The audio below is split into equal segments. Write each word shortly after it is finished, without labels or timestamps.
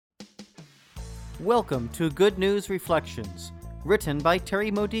Welcome to Good News Reflections, written by Terry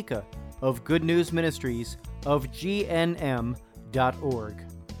Modica of Good News Ministries of GNM.org.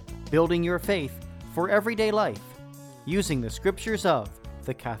 Building your faith for everyday life, using the scriptures of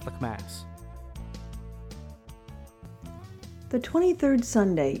the Catholic Mass. The 23rd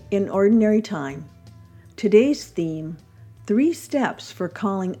Sunday in Ordinary Time. Today's theme, 3 Steps for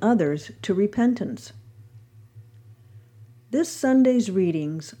Calling Others to Repentance. This Sunday's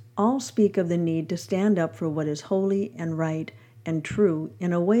readings all speak of the need to stand up for what is holy and right and true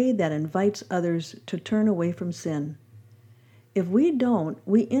in a way that invites others to turn away from sin. If we don't,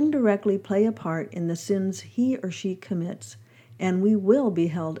 we indirectly play a part in the sins he or she commits, and we will be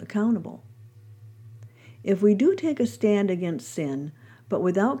held accountable. If we do take a stand against sin, but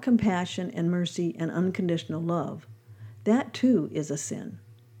without compassion and mercy and unconditional love, that too is a sin.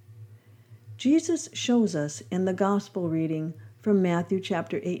 Jesus shows us in the Gospel reading from Matthew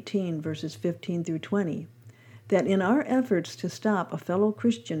chapter 18, verses 15 through 20, that in our efforts to stop a fellow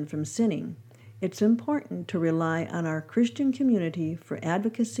Christian from sinning, it's important to rely on our Christian community for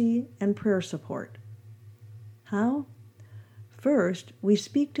advocacy and prayer support. How? First, we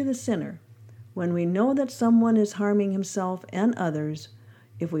speak to the sinner. When we know that someone is harming himself and others,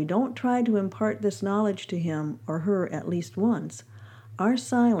 if we don't try to impart this knowledge to him or her at least once, our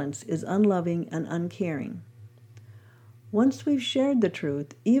silence is unloving and uncaring. Once we've shared the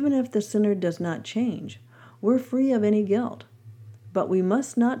truth, even if the sinner does not change, we're free of any guilt. But we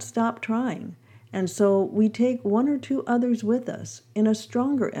must not stop trying, and so we take 1 or 2 others with us in a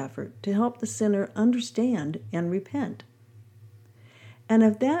stronger effort to help the sinner understand and repent. And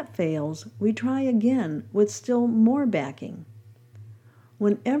if that fails, we try again with still more backing.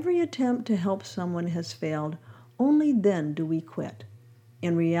 When every attempt to help someone has failed, only then do we quit.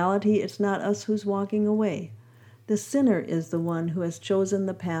 In reality, it's not us who's walking away. The sinner is the one who has chosen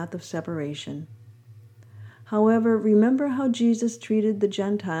the path of separation. However, remember how Jesus treated the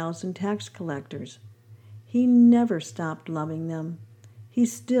Gentiles and tax collectors. He never stopped loving them. He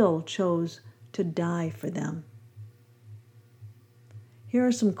still chose to die for them. Here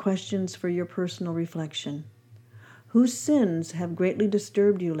are some questions for your personal reflection. Whose sins have greatly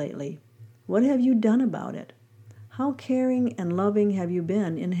disturbed you lately? What have you done about it? How caring and loving have you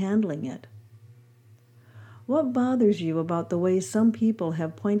been in handling it? What bothers you about the way some people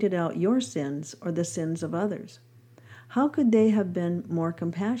have pointed out your sins or the sins of others? How could they have been more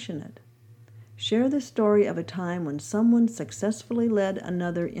compassionate? Share the story of a time when someone successfully led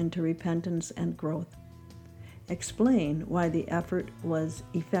another into repentance and growth. Explain why the effort was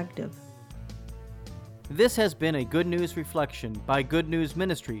effective. This has been a Good News Reflection by Good News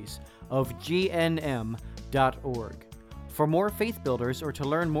Ministries of GNM.org. For more faith builders or to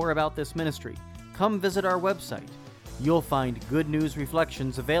learn more about this ministry, come visit our website. You'll find Good News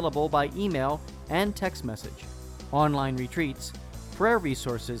Reflections available by email and text message, online retreats, prayer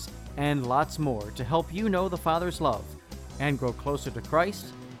resources, and lots more to help you know the Father's love and grow closer to Christ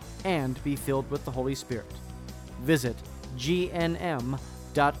and be filled with the Holy Spirit. Visit gnm.org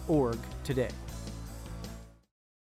today.